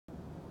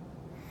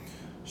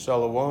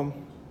Shalom.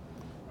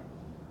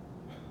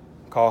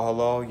 Call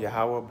halal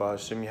Yahweh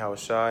Ba'Hashem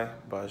Yahushai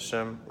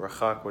Ba'Hashem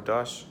Rachak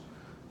Wadash.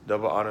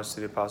 Double honors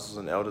to the apostles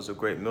and elders of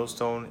Great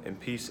Millstone, and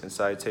peace and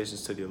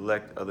salutations to the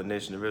elect of the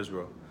nation of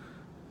Israel.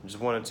 I just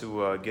wanted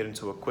to get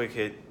into a quick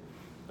hit,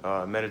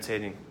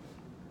 meditating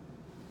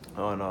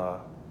on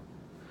a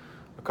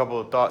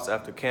couple of thoughts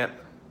after camp,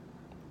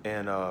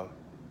 and the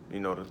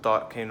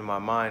thought came to my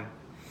mind.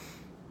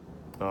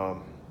 The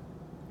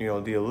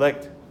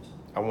elect.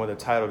 I want to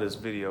title this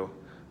video,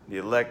 "The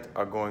elect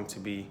are going to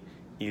be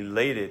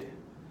elated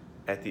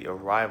at the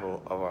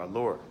arrival of our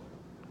Lord."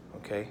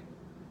 Okay,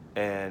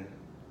 and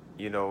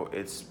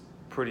it's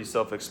pretty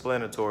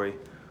self-explanatory.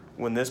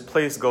 When this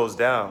place goes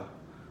down,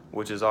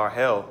 which is our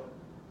hell,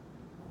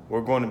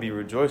 we're going to be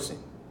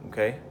rejoicing.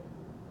 Okay,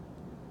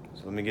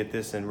 so let me get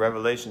this in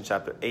Revelation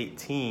chapter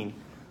 18,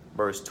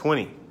 verse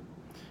 20.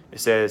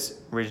 It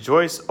says,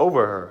 "Rejoice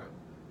over her,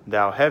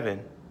 thou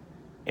heaven,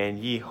 and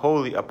ye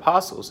holy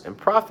apostles and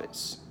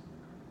prophets,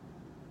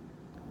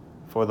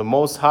 for the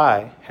Most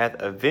High hath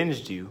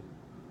avenged you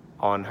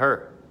on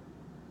her."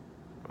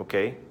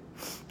 Okay,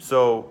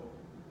 so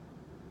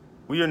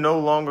we are no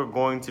longer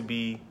going to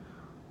be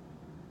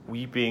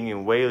weeping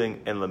and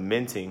wailing and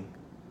lamenting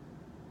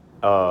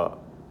at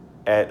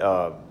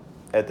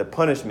the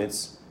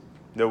punishments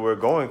that we're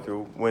going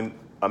through when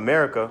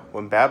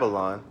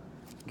Babylon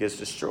gets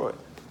destroyed.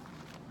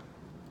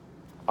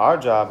 Our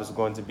job is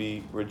going to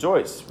be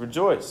rejoice,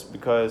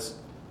 because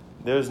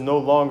there's no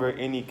longer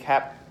any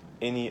captor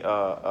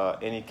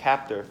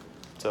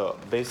to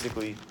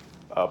basically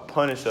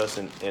punish us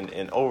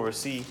and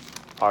oversee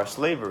our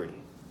slavery.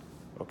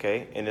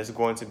 Okay, and it's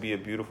going to be a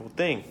beautiful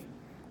thing.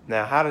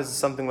 Now, how is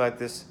something like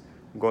this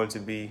going to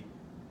be?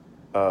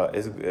 How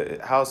is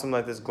something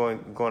like this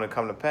going to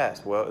come to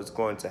pass? Well, it's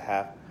going to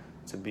have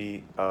to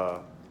be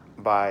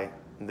by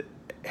the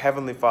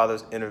Heavenly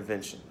Father's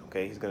intervention.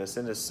 Okay, He's going to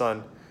send His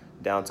Son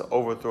down to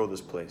overthrow this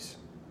place.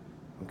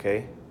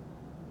 Okay.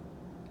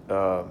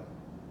 Let's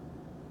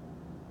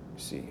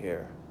see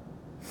here.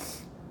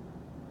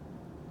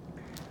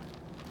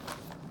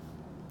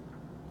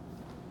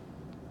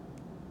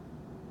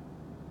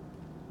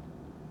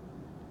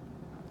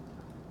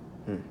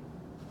 I'm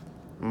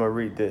gonna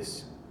read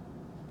this.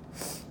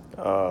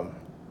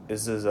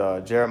 This is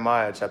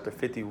Jeremiah chapter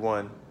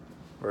 51,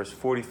 verse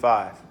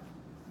 45.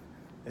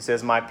 It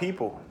says, "My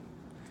people,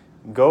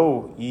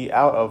 go ye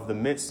out of the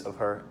midst of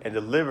her, and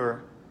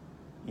deliver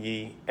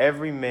ye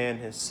every man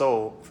his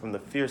soul from the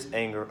fierce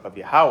anger of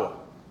Yahweh."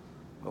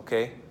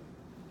 Okay?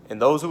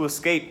 And those who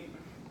escape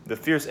the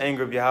fierce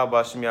anger of Yahweh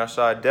Ba'Shem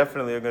Yahushai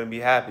definitely are going to be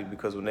happy,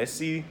 because when they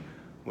see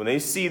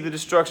the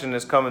destruction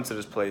that's coming to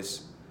this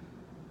place,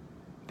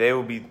 they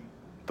will be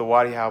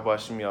Thawadi Yahweh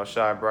Ba'Shem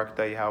Yahushai,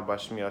 Barakatah Yahweh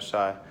Ba'Shem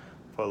Yahushai,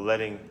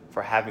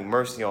 for having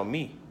mercy on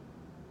me.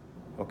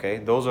 Okay?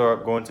 Those are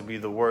going to be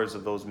the words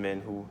of those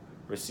men who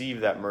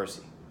receive that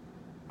mercy.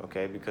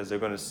 Okay? Because they're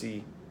going to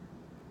see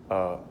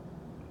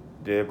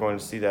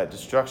that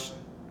destruction.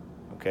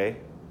 Okay?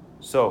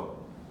 So,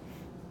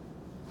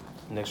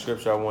 next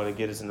scripture I want to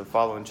get is in the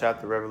following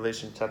chapter,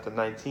 Revelation chapter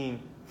 19.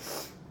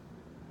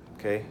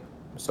 Okay?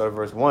 Let's start at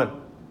verse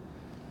 1.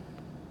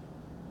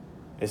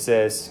 It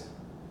says,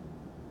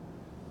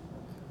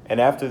 "And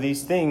after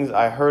these things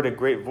I heard a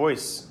great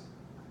voice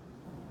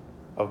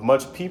of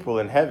much people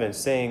in heaven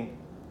saying,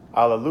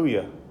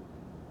 Alleluia,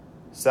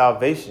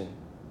 salvation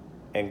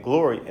and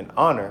glory and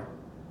honor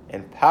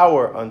and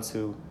power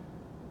unto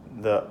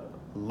the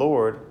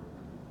Lord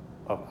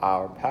of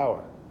our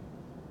power."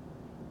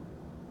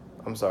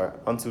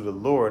 Unto the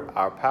Lord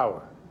our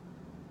power.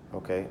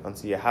 Okay,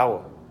 unto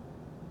Yahweh.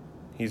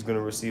 He's going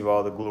to receive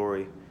all the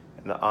glory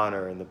and the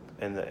honor and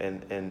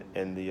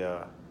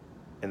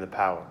the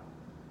power.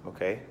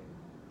 Okay?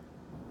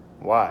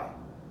 Why?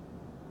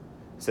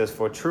 It says,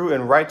 "For true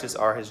and righteous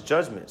are his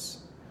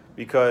judgments,"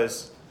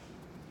 because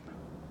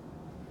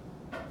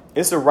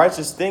it's a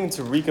righteous thing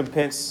to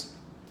recompense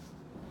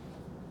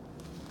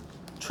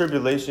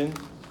tribulation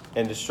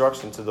and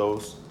destruction to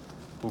those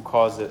who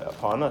cause it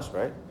upon us,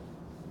 right?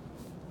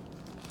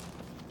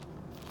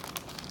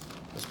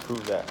 Let's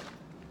prove that.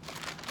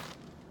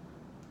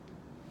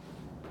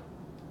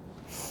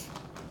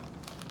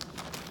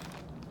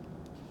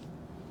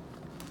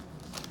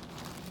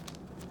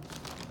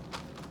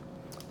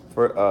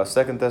 For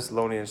 2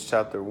 Thessalonians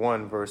chapter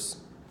 1, verse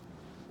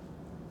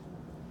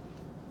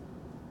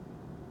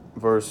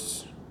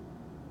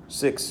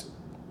 6.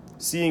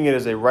 "Seeing it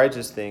is a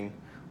righteous thing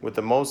with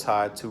the Most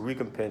High to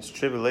recompense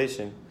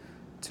tribulation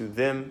to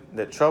them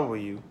that trouble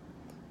you,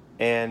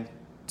 and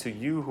to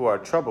you who are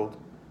troubled,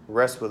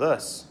 rest with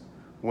us.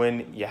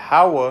 When the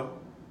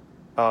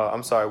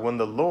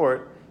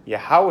Lord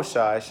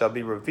Yahushai shall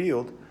be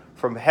revealed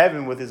from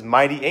heaven with his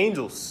mighty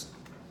angels."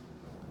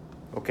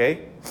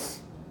 Okay?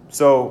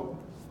 So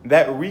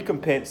that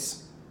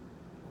recompense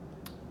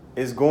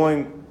is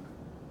going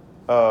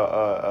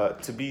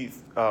to be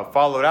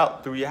followed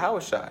out through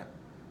Yahushai.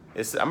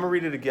 I'm gonna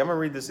read it again. I'm gonna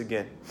read this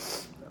again.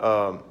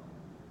 I'm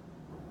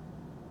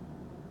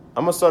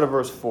gonna start at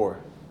verse 4.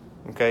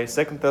 Okay,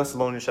 2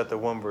 Thessalonians chapter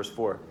 1, verse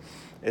 4.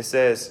 It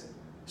says,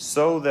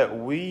 so that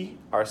we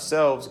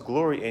ourselves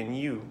glory in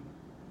you,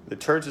 the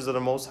churches of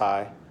the Most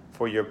High,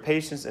 for your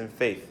patience and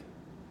faith.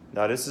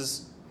 Now, this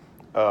is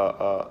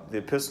the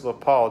epistle of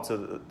Paul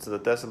to the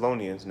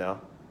Thessalonians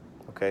now,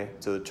 okay,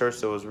 to the church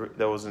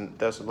that was in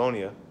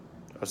Thessalonica,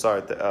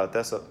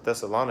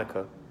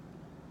 Thessalonica.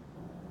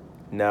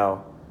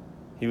 Now,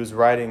 he was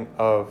writing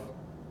of,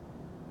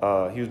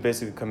 he was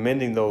basically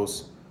commending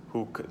those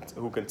who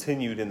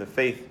continued in the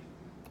faith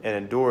and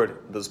endured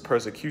those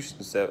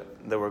persecutions that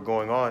were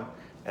going on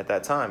at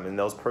that time, and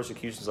those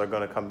persecutions are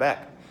going to come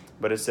back.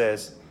 But it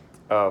says,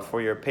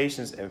 for your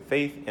patience and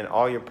faith in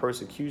all your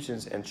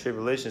persecutions and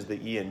tribulations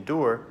that ye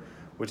endure,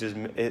 which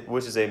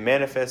is a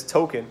manifest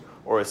token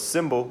or a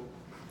symbol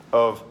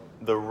of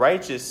the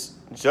righteous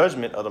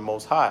judgment of the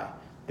Most High,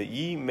 that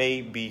ye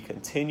may be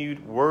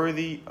continued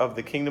worthy of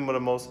the kingdom of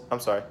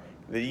the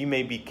that ye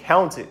may be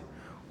counted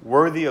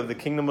worthy of the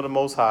kingdom of the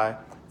Most High,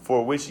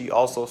 for which ye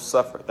also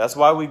suffer. That's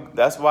why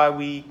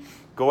we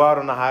go out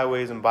on the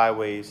highways and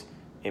byways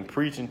and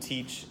preach and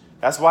teach.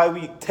 That's why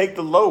we take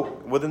the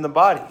load within the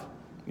body.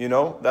 You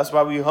know, that's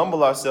why we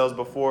humble ourselves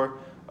before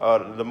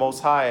the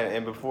Most High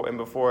and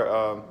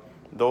before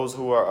those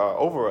who are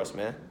over us,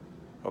 man.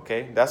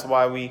 Okay, that's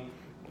why we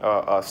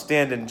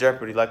stand in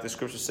jeopardy, like the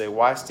scriptures say.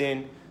 Why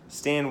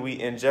stand we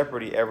in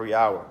jeopardy every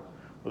hour?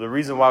 Well, the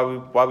reason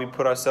why we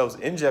put ourselves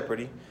in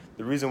jeopardy,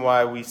 the reason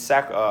why we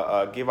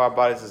give our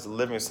bodies as a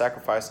living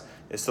sacrifice,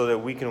 is so that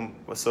we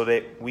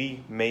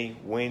may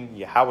win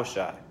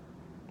Yahushua.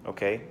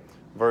 Okay,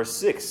 verse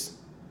 6.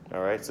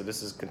 All right, so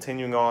this is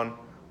continuing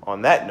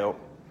on that note.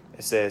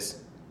 It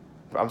says,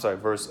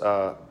 verse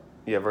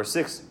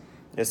 6.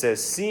 It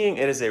says, seeing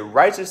it is a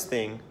righteous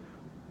thing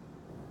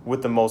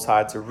with the Most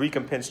High to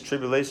recompense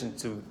tribulation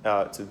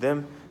to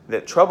them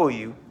that trouble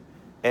you,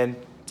 and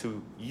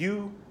to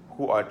you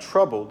who are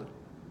troubled,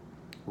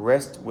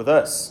 rest with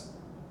us.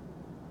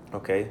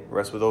 Okay,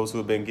 rest with those who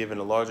have been given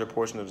a larger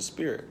portion of the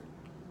Spirit.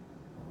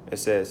 It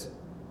says,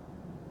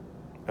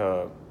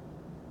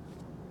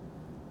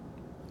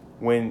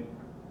 when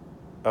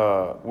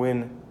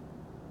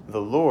the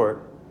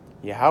Lord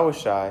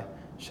Yahushua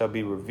shall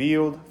be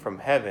revealed from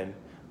heaven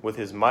with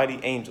his mighty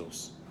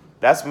angels.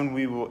 That's when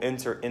we will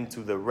enter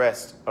into the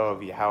rest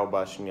of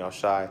Yahweh Shem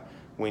Yahushua,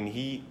 when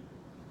he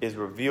is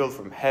revealed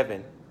from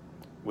heaven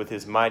with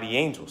his mighty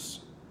angels,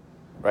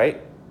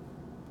 right?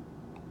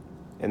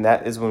 And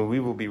that is when we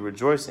will be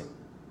rejoicing,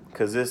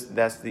 because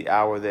that's the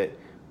hour that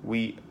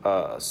we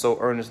so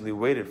earnestly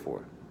waited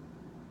for.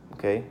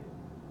 Okay?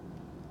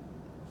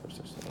 1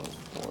 Thessalonians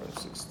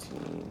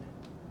 4:16.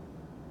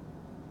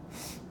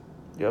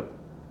 Yep.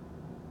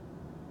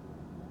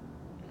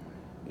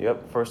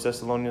 1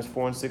 Thessalonians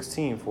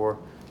 4:16. For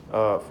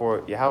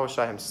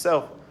Yahushua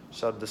himself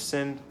shall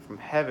descend from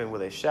heaven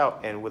with a shout,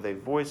 and with a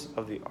voice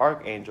of the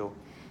archangel,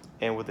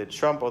 and with a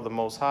trump of the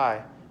Most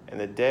High, and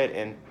the dead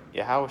in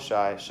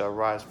Yahushua shall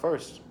rise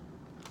first.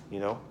 You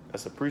know,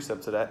 that's a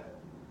precept to that.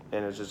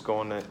 And it's just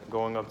going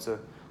up to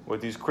what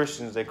these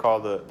Christians, they call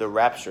the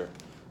rapture.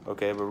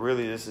 Okay, but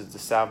really this is the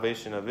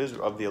salvation of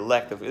Israel, of the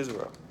elect of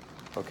Israel.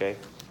 Okay,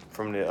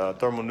 from the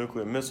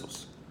thermonuclear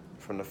missiles,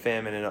 from the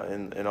famine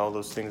and all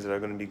those things that are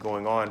going to be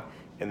going on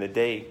in the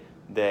day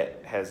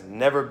that has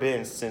never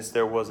been since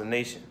there was a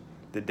nation.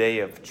 The day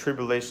of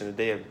tribulation, the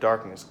day of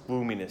darkness,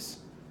 gloominess,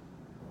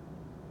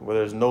 where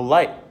there's no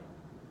light.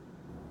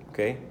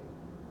 Okay?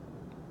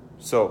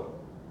 So,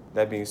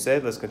 that being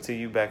said, let's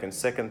continue back in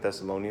 2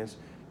 Thessalonians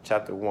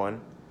chapter 1,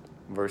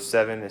 verse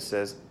 7. It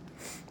says,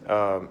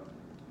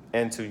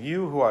 and to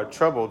you who are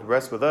troubled,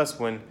 rest with us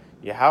when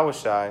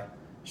Yahushua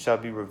shall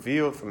be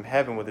revealed from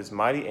heaven with his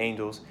mighty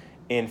angels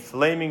in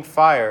flaming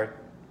fire,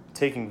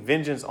 taking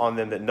vengeance on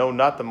them that know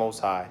not the Most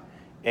High,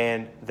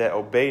 and that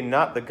obey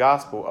not the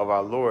gospel of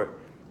our Lord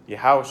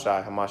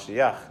Yahushua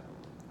HaMashiach.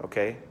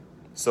 Okay?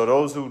 So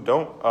those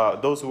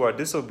who are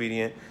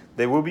disobedient,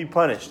 they will be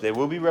punished. They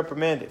will be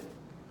reprimanded.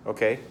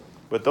 Okay?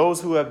 But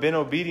those who have been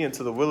obedient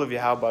to the will of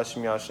Yahweh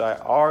Shem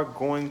Yahushua are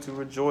going to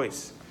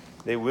rejoice.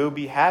 They will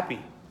be happy,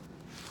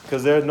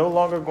 because they're no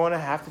longer going to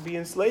have to be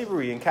in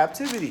slavery, in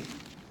captivity.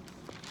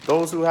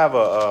 Those who have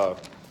a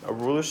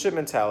rulership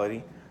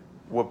mentality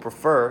would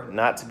prefer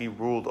not to be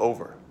ruled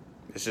over.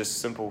 It's just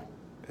simple.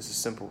 It's a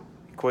simple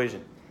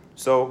equation.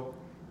 So,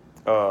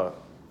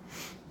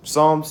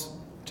 Psalms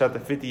chapter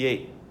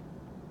 58.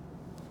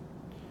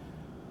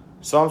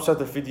 Psalms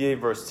chapter 58,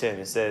 verse 10.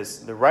 It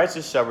says, the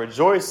righteous shall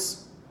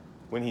rejoice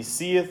when he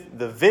seeth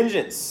the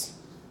vengeance,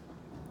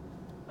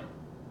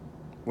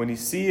 when he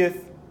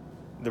seeth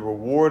the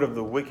reward of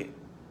the wicked.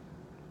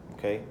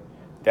 Okay,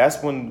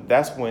 that's when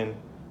those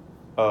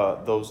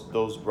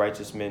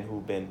righteous men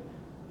who've been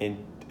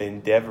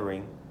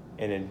endeavoring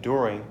and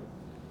enduring,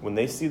 when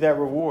they see that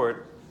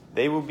reward,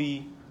 they will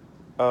be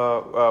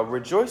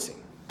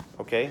rejoicing.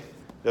 Okay,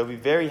 they'll be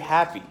very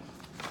happy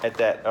at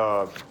that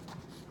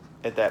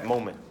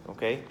moment.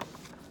 Okay.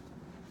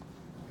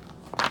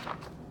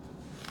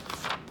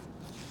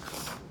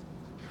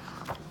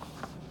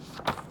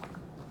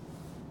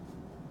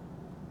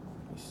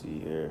 See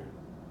here.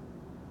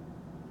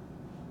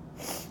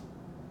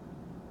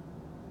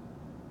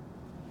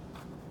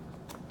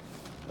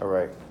 All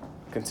right.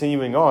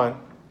 Continuing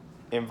on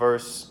in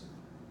verse,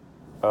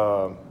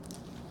 let's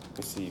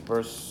see, I'm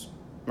going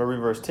to read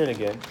verse 10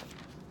 again.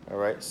 All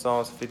right.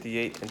 Psalms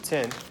 58 and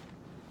 10.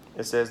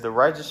 It says, the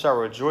righteous shall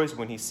rejoice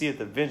when he seeth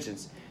the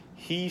vengeance.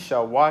 He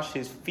shall wash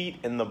his feet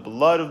in the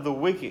blood of the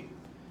wicked.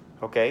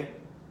 Okay.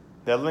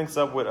 That links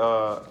up with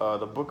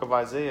the book of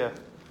Isaiah.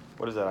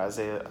 What is that?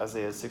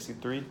 Isaiah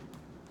 63.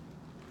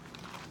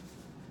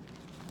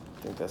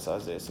 I think that's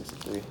Isaiah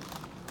 63.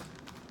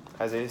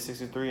 Isaiah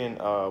 63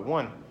 and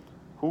 1.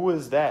 Who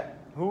is that?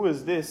 Who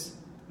is this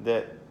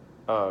that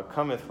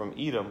cometh from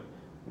Edom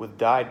with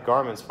dyed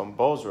garments from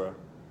Bozrah?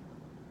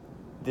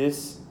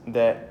 This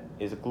that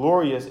is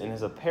glorious in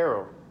his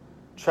apparel,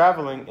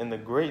 traveling in the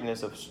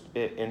greatness of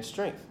in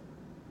strength.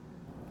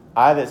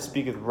 I that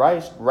speaketh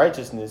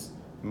righteousness,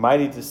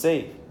 mighty to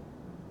save.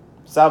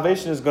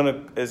 Salvation is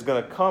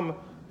gonna come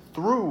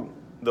through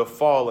the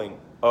falling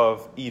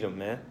of Edom,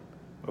 man.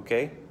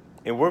 Okay?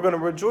 And we're gonna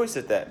rejoice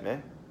at that,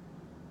 man.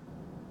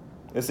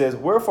 It says,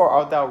 wherefore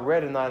art thou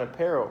red in thine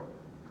apparel,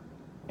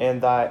 and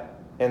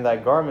thy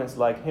garments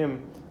like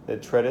him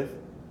that treadeth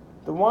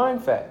the wine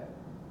fat?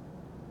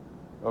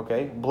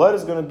 Okay? Blood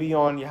is gonna be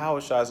on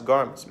Yahushua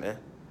garments, man.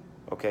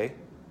 Okay?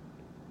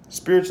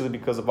 Spiritually,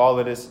 because of all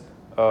of this.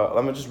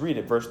 Let me just read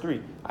it. Verse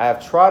 3. I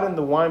have trodden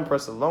the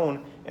winepress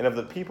alone, and of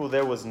the people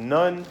there was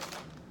none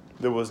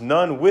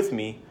with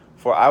me,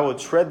 for I will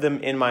tread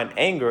them in mine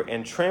anger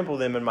and trample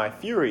them in my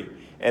fury,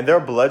 and their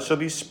blood shall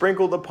be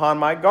sprinkled upon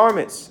my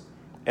garments,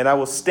 and I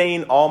will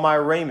stain all my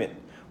raiment.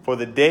 For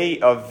the day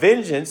of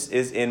vengeance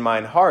is in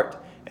mine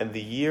heart, and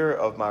the year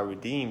of my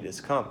redeemed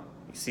is come.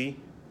 You see,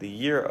 the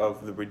year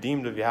of the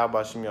redeemed of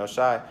Yahweh Shem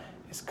Yahushai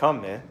is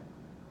come, man.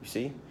 You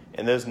see?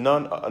 And there's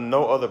no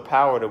other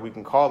power that we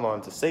can call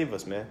on to save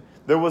us, man.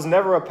 There was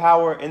never a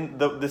power, in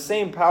the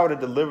same power that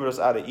delivered us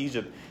out of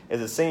Egypt is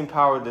the same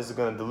power that's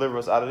going to deliver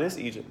us out of this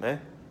Egypt, man.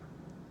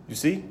 You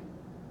see?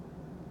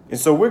 And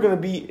so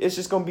it's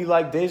just going to be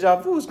like deja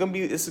vu. It's going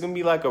to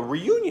be like a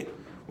reunion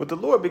with the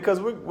Lord, because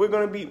the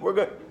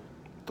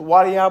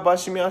Wadi Yahweh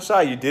Shem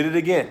Yahushai, you did it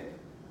again.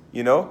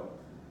 You know?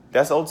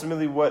 That's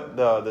ultimately what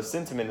the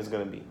sentiment is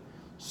going to be.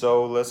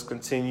 So let's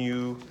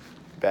continue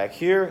back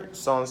here.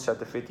 Psalms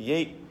chapter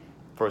 58.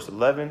 Verse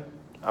 11,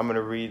 I'm going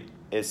to read,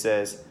 it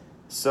says,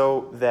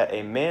 so that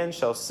a man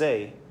shall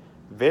say,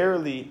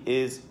 verily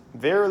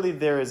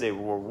there is a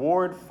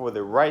reward for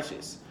the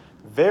righteous.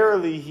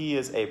 Verily he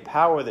is a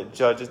power that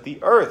judges the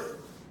earth.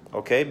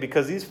 Okay,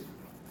 because these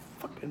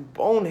fucking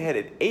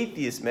boneheaded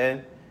atheists,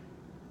 man,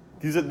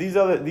 these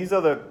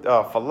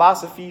other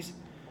philosophies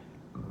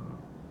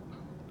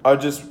are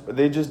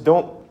they just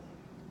don't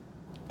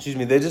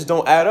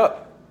add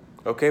up.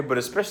 Okay, but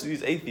especially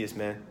these atheists,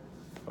 man.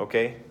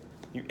 Okay.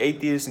 You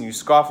atheists and you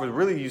scoffers,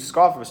 really you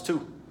scoffers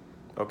too,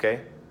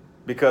 okay?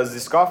 Because the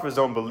scoffers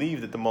don't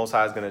believe that the Most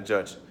High is going to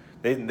judge.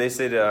 They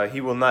say that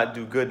he will not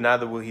do good,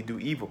 neither will he do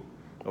evil,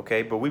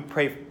 okay? But we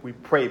pray,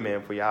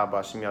 man, for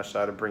Yahweh Shem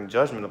Yahushua to bring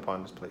judgment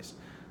upon this place,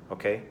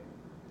 okay?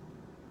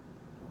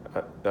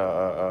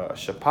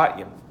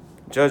 Shapatyim,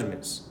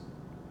 judgments,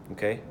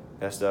 okay?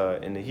 That's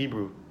in the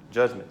Hebrew,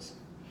 judgments,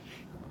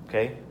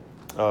 okay?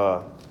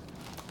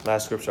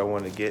 Last scripture I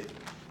wanted to get,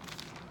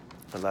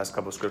 the last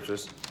couple of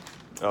scriptures.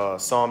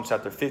 Psalm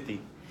chapter 50.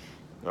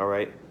 All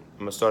right. I'm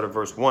going to start at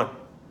verse 1.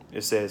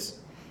 It says,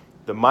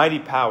 the mighty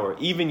power,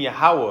 even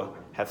Yahweh,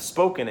 hath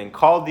spoken and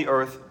called the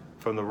earth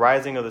from the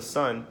rising of the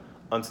sun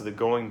unto the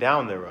going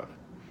down thereof.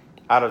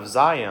 Out of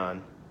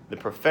Zion, the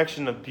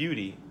perfection of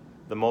beauty,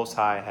 the Most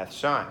High hath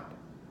shined.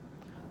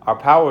 Our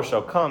power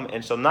shall come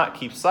and shall not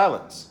keep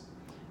silence.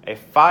 A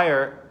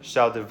fire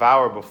shall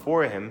devour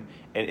before him,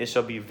 and it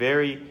shall be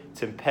very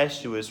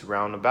tempestuous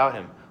round about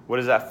him. What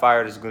is that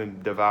fire that's going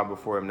to devour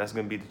before him? That's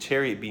going to be the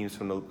chariot beams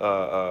from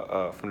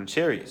the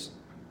chariots.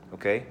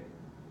 Okay,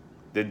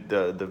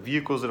 the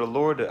vehicles of the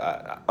Lord,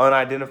 the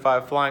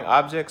unidentified flying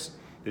objects,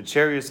 the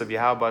chariots of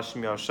Yahweh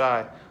Shem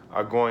Yahushai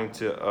are going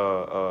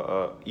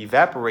to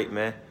evaporate,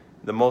 man,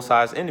 the Most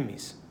High's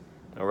enemies.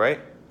 All right.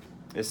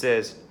 It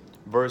says,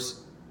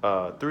 verse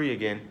 3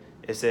 again.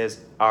 It says,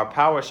 our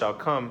power shall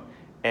come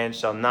and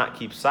shall not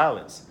keep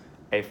silence.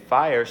 A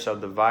fire shall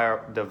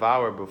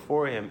devour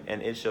before him,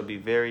 and it shall be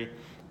very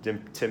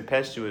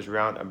tempestuous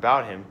round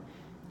about him.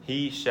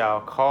 He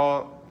shall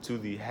call to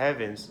the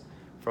heavens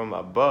from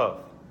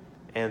above,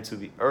 and to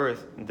the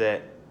earth,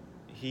 that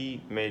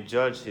he may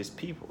judge his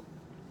people.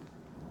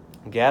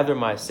 Gather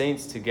my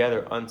saints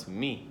together unto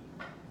me,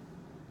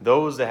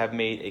 those that have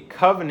made a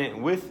covenant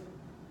with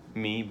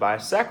me by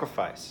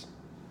sacrifice.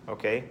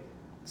 Okay,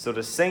 so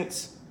the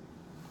saints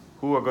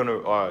who are going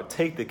to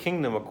take the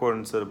kingdom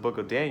according to the book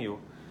of Daniel,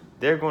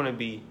 they're going to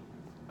be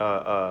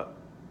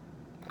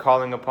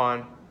calling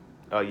upon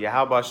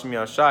Yahweh Shem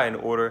Yahushai in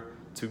order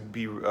to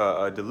be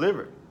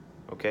delivered.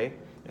 Okay,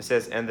 it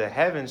says, and the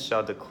heavens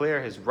shall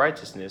declare his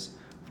righteousness,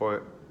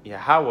 for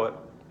Yahweh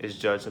is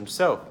judge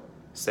himself.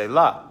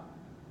 Selah.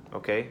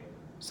 Okay,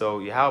 so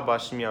Yahweh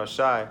Shem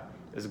Yahushai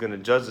is going to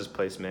judge this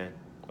place, man.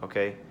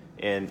 Okay,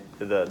 and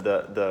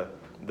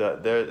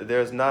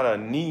there's not a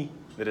knee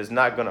that is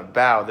not going to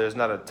bow. There's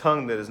not a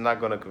tongue that is not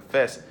going to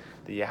confess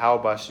that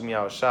Yahweh B'Hashem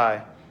Yahweh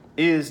Shai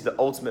is the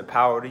ultimate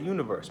power of the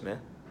universe, man.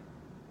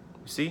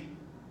 You see?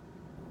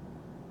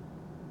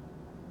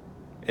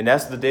 And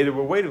that's the day that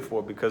we're waiting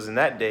for, because in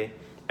that day,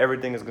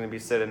 everything is going to be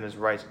set in its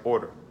right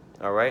order.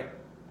 All right?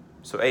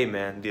 So, hey,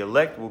 man, the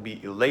elect will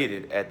be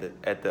elated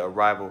at the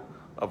arrival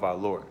of our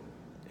Lord.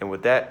 And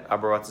with that,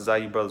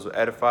 you brothers were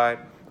edified.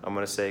 I'm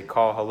going to say,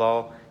 call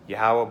halal,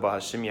 Yahweh,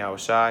 B'Hashem, Yahweh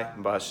Shai,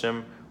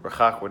 B'Hashem,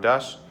 Rechach,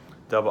 Wadash.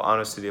 Double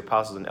honors to the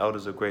apostles and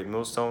elders of Great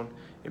Millstone,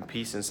 and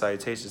peace and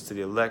salutations to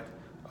the elect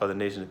of the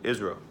nation of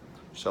Israel.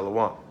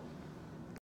 Shalom.